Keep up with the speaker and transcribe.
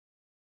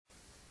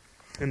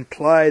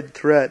implied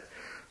threat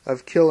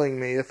of killing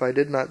me if I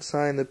did not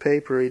sign the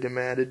paper he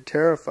demanded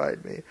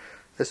terrified me,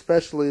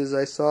 especially as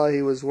I saw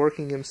he was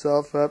working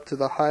himself up to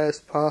the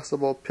highest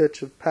possible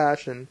pitch of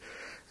passion,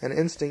 and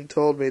instinct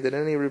told me that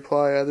any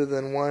reply other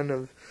than one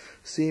of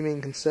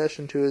seeming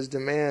concession to his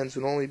demands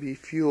would only be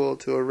fuel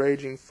to a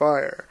raging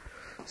fire.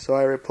 So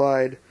I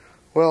replied,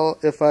 "Well,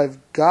 if I've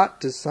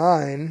got to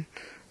sign,"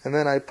 and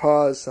then I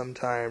paused some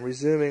time.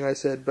 Resuming, I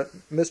said, "But,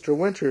 Mr.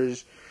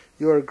 Winters,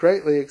 you are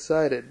greatly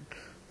excited.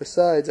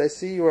 Besides, I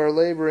see you are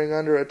laboring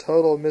under a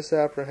total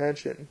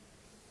misapprehension.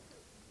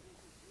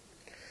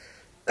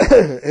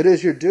 It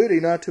is your duty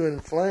not to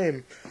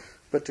inflame,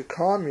 but to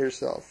calm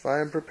yourself. I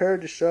am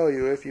prepared to show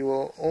you, if you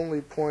will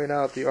only point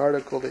out the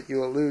article that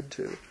you allude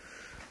to,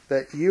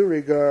 that you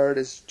regard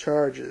as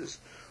charges,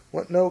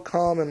 what no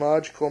calm and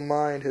logical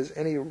mind has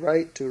any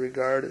right to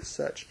regard as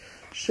such.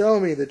 Show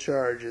me the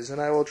charges,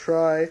 and I will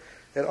try,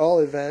 at all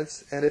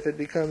events, and if it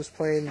becomes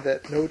plain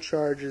that no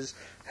charges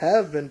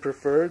have been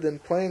preferred, then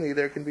plainly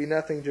there can be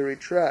nothing to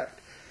retract,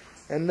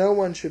 and no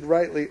one should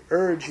rightly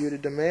urge you to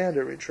demand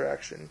a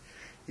retraction.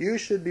 You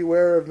should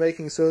beware of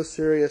making so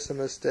serious a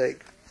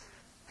mistake.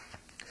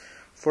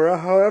 For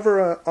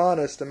however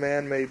honest a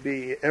man may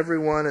be, every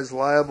one is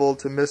liable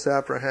to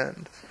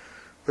misapprehend.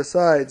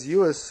 Besides,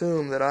 you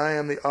assume that I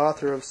am the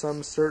author of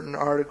some certain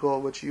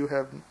article which you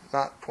have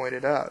not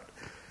pointed out.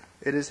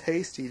 It is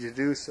hasty to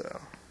do so."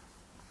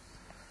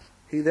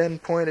 He then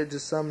pointed to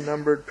some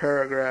numbered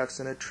paragraphs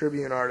in a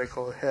Tribune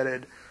article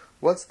headed,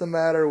 "What's the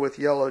matter with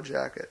Yellow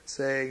Jacket?"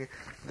 saying,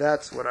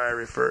 "That's what I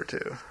refer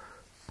to."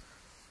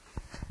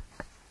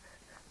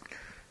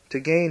 To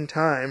gain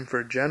time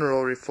for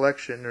general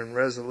reflection and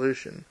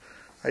resolution,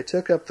 I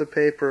took up the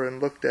paper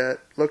and looked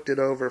it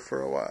over for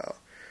a while,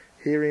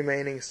 he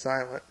remaining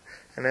silent,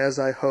 and as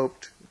I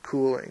hoped,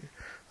 cooling.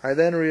 I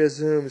then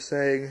resumed,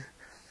 saying,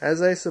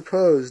 "As I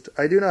supposed,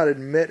 I do not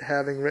admit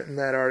having written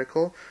that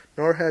article,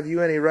 nor have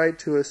you any right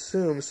to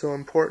assume so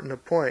important a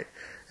point,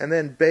 and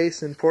then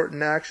base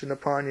important action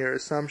upon your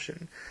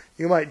assumption.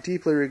 You might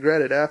deeply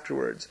regret it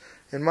afterwards.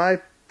 In my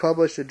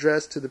published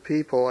address to the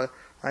people,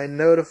 I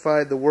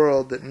notified the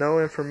world that no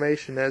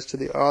information as to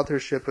the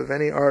authorship of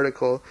any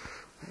article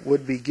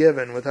would be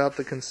given without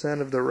the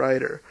consent of the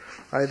writer.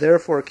 I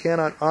therefore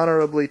cannot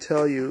honorably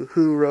tell you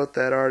who wrote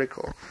that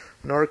article,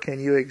 nor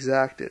can you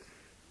exact it.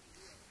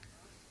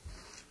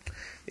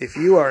 If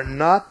you are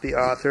not the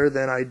author,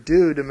 then I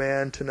do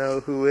demand to know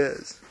who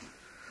is.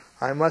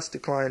 I must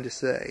decline to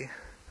say.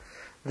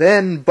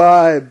 Then,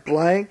 by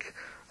blank,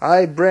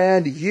 I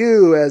brand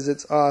you as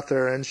its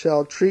author, and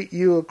shall treat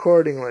you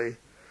accordingly.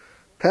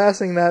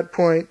 Passing that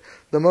point,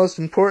 the most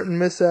important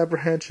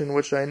misapprehension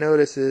which I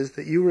notice is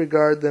that you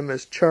regard them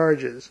as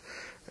charges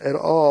at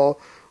all,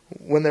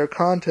 when their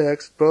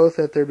context, both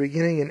at their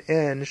beginning and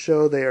end,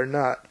 show they are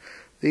not.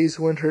 These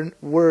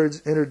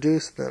words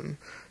introduce them.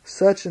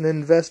 Such an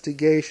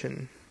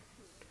investigation,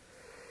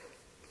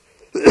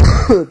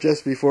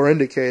 just before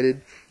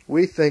indicated,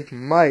 we think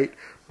might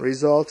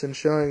result in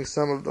showing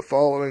some of the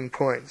following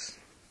points.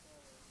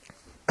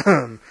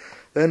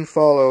 Then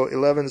follow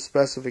 11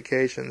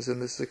 specifications,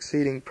 and the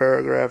succeeding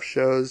paragraph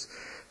shows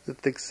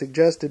that the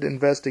suggested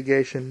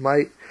investigation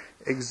might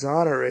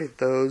exonerate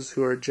those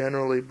who are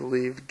generally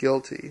believed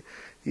guilty.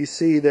 You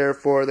see,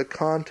 therefore, the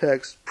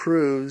context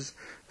proves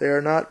they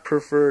are not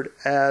preferred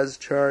as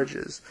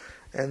charges,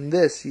 and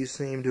this you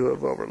seem to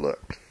have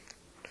overlooked.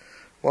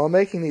 While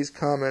making these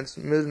comments,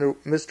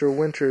 Mr.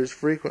 Winters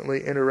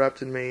frequently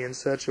interrupted me in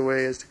such a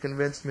way as to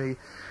convince me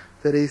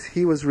that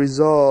he was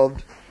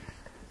resolved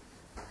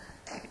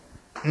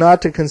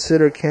not to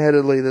consider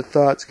candidly the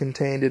thoughts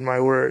contained in my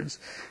words.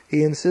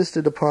 He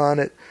insisted upon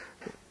it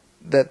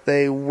that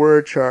they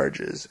were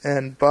charges,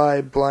 and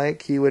by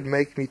blank he would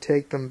make me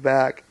take them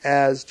back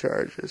as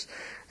charges,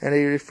 and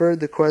he referred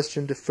the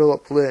question to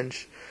Philip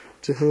Lynch,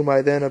 to whom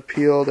I then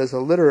appealed as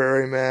a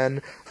literary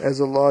man, as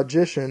a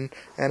logician,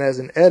 and as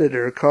an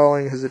editor,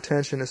 calling his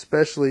attention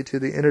especially to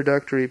the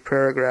introductory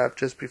paragraph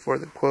just before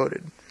the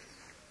quoted.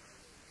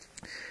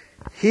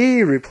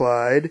 He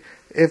replied,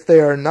 if they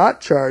are not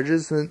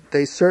charges, then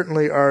they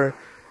certainly are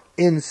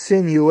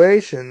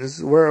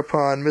insinuations,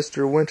 whereupon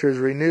Mr. Winters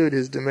renewed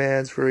his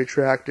demands for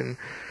retraction,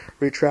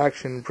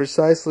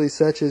 precisely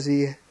such as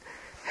he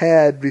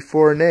had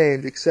before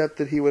named, except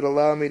that he would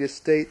allow me to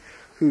state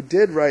who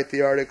did write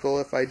the article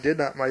if I did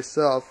not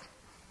myself,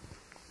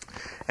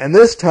 and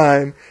this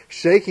time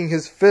shaking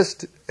his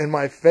fist in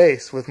my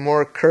face with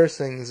more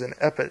cursings and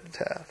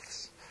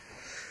epithets.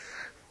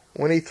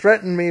 When he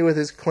threatened me with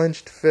his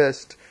clenched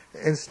fist,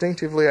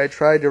 instinctively I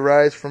tried to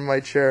rise from my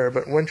chair,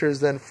 but Winters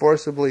then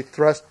forcibly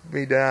thrust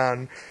me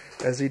down,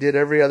 as he did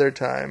every other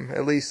time,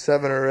 at least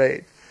 7 or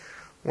 8,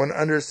 when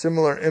under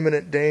similar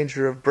imminent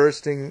danger of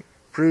bruising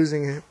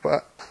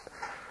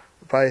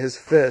by his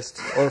fist,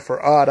 or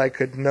for aught I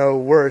could know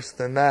worse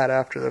than that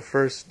after the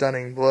first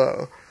stunning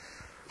blow,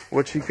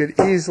 which he could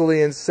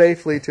easily and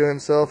safely to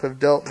himself have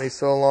dealt me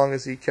so long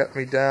as he kept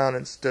me down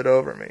and stood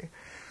over me.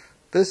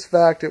 This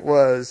fact it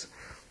was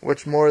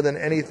which more than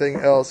anything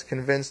else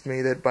convinced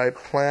me that by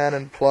plan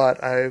and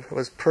plot I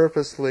was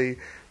purposely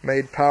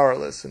made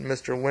powerless in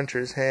Mr.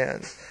 Winter's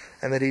hands,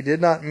 and that he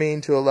did not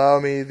mean to allow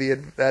me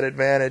that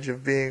advantage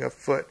of being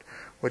afoot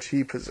which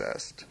he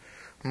possessed.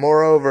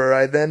 Moreover,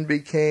 I then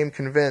became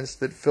convinced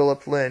that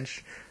Philip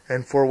Lynch,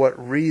 and for what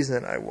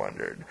reason I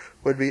wondered,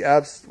 would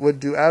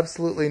do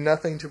absolutely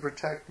nothing to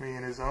protect me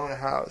in his own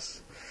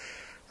house.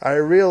 I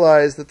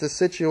realized that the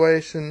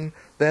situation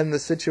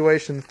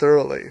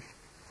thoroughly.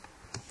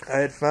 I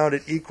had found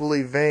it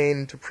equally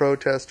vain to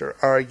protest or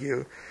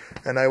argue,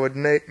 and I would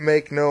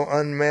make no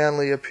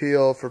unmanly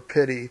appeal for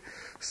pity,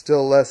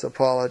 still less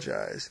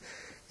apologize.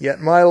 Yet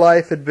my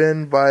life had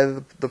been by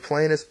the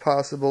plainest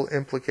possible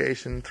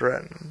implication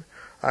threatened.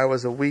 I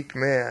was a weak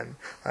man.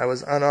 I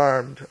was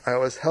unarmed. I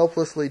was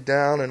helplessly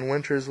down, and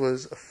Winters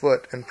was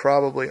afoot and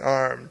probably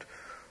armed.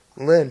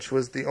 Lynch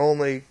was the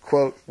only,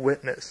 quote,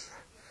 witness.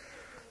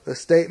 The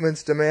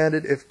statements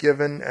demanded, if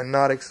given and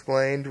not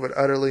explained, would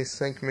utterly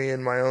sink me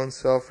in my own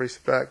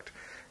self-respect,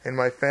 in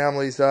my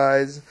family's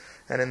eyes,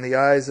 and in the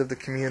eyes of the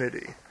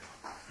community.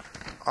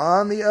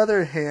 On the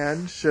other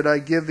hand, should I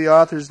give the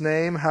author's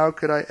name, how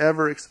could I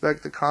ever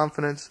expect the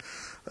confidence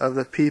of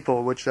the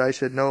people which I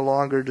should no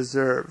longer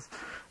deserve?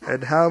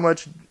 And how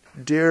much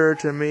dearer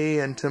to me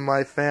and to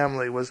my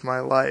family was my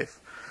life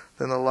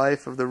than the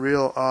life of the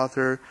real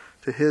author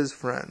to his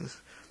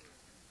friends?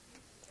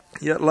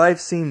 Yet life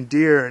seemed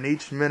dear, and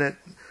each minute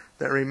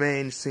that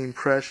remained seemed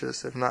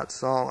precious, if not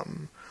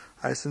solemn.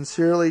 I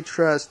sincerely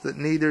trust that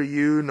neither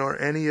you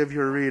nor any of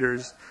your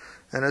readers,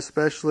 and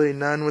especially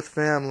none with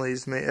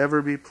families, may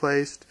ever be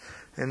placed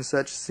in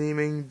such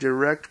seeming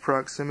direct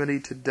proximity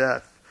to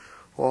death,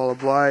 while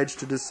obliged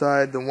to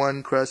decide the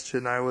one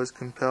question I was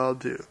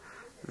compelled to,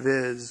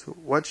 viz.,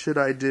 what should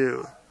I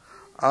do?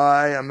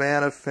 I, a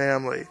man of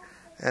family,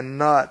 and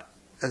not,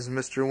 as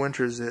Mr.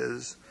 Winters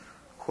is,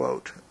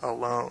 quote,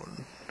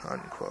 alone,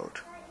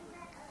 unquote.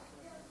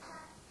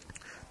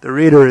 The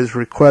reader is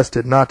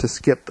requested not to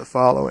skip the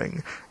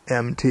following,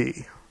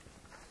 MT.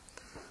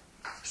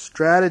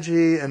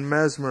 Strategy and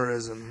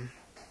mesmerism.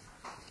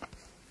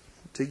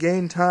 To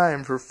gain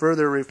time for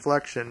further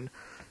reflection,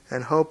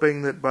 and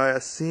hoping that by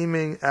a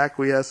seeming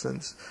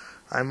acquiescence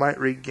I might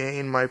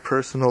regain my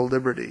personal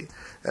liberty,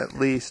 at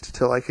least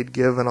till I could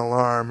give an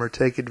alarm or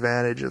take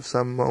advantage of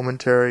some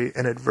momentary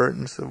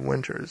inadvertence of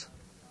Winters.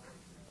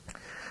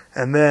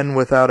 And then,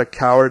 without a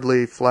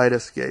cowardly flight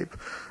escape,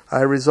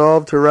 I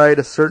resolved to write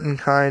a certain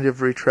kind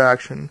of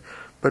retraction,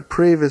 but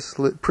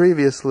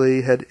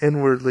previously had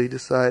inwardly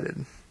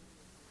decided.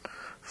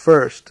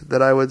 First,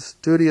 that I would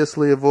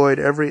studiously avoid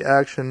every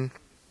action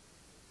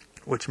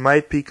which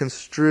might be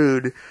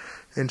construed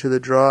into the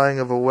drawing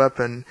of a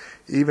weapon,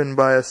 even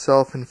by a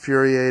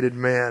self-infuriated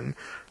man,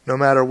 no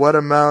matter what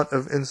amount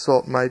of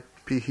insult might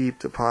be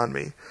heaped upon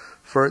me,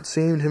 for it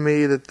seemed to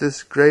me that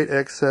this great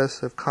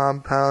excess of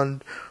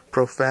compound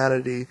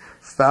profanity,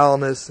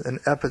 foulness, and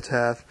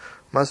epithet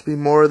must be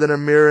more than a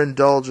mere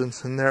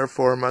indulgence, and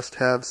therefore must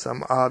have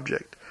some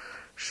object.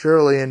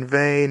 Surely in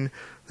vain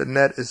the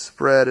net is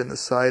spread in the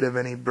sight of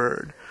any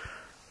bird.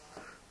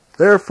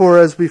 Therefore,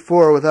 as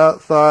before,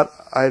 without thought,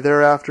 I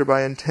thereafter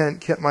by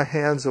intent kept my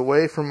hands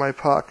away from my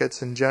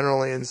pockets and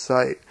generally in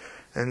sight,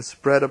 and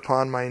spread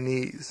upon my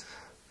knees.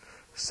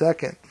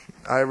 Second,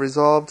 I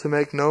resolved to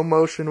make no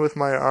motion with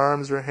my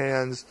arms or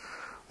hands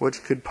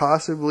which could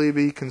possibly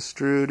be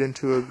construed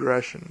into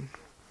aggression.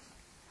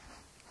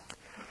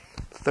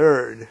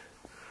 Third,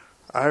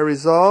 I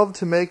resolved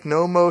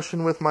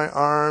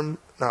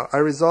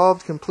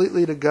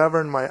completely to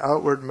govern my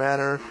outward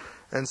manner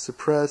and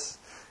suppress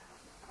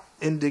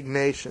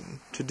indignation.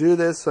 To do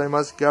this, I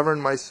must govern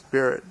my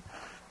spirit.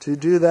 To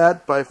do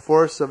that by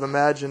force of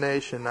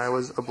imagination, I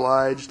was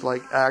obliged,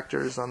 like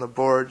actors on the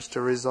boards,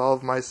 to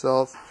resolve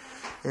myself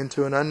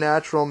into an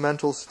unnatural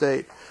mental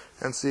state,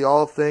 and see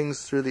all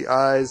things through the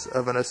eyes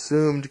of an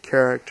assumed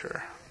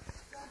character.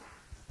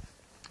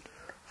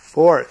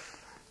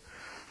 Fourth,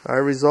 I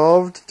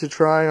resolved to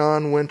try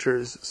on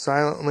Winters,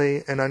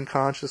 silently and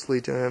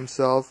unconsciously to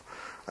himself,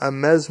 a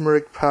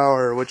mesmeric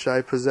power which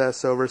I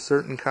possess over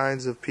certain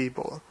kinds of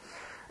people,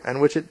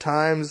 and which at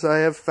times I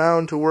have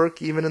found to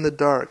work even in the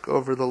dark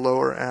over the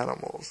lower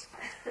animals.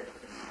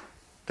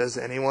 Does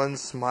anyone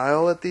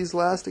smile at these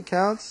last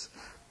accounts?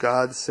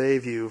 God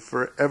save you,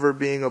 for ever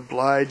being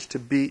obliged to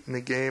beat in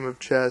a game of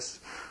chess,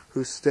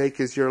 whose stake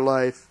is your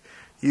life,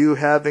 you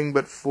having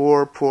but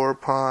 4 poor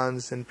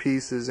pawns and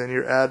pieces, and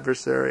your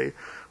adversary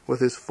with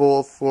his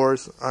full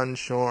force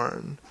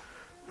unshorn.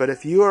 But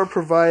if you are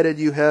provided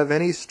you have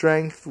any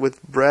strength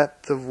with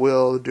breadth of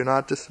will, do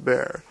not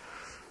despair.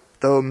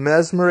 Though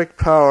mesmeric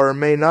power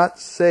may not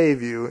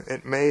save you,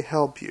 it may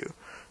help you.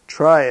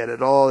 Try it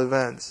at all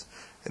events.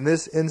 In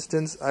this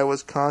instance I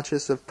was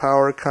conscious of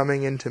power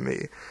coming into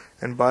me,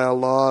 and by a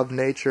law of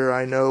nature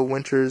I know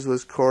Winters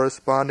was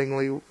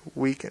correspondingly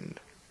weakened.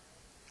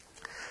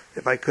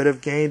 If I could have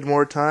gained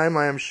more time,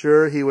 I am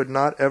sure he would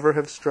not ever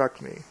have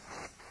struck me.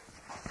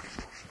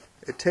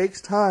 It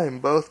takes time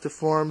both to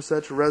form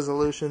such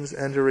resolutions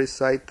and to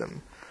recite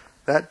them.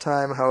 That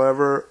time,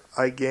 however,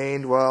 I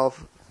gained while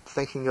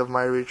thinking of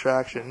my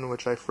retraction,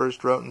 which I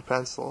first wrote in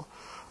pencil,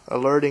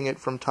 alerting it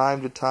from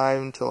time to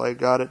time till I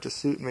got it to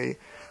suit me,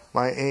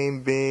 my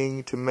aim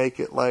being to make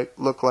it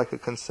look like a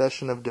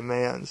concession of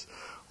demands,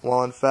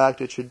 while in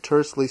fact it should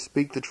tersely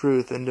speak the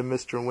truth into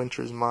Mr.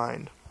 Winter's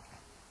mind.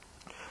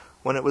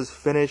 When it was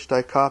finished,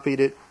 I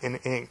copied it in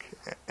ink,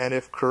 and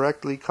if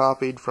correctly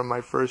copied from my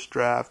first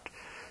draft,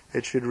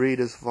 it should read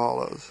as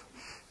follows.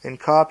 In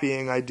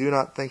copying, I do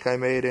not think I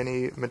made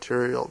any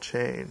material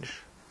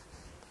change.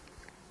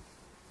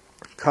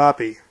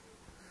 Copy.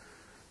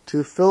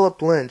 To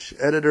Philip Lynch,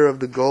 editor of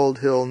the Gold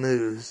Hill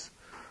News,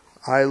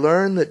 I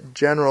learn that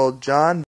General John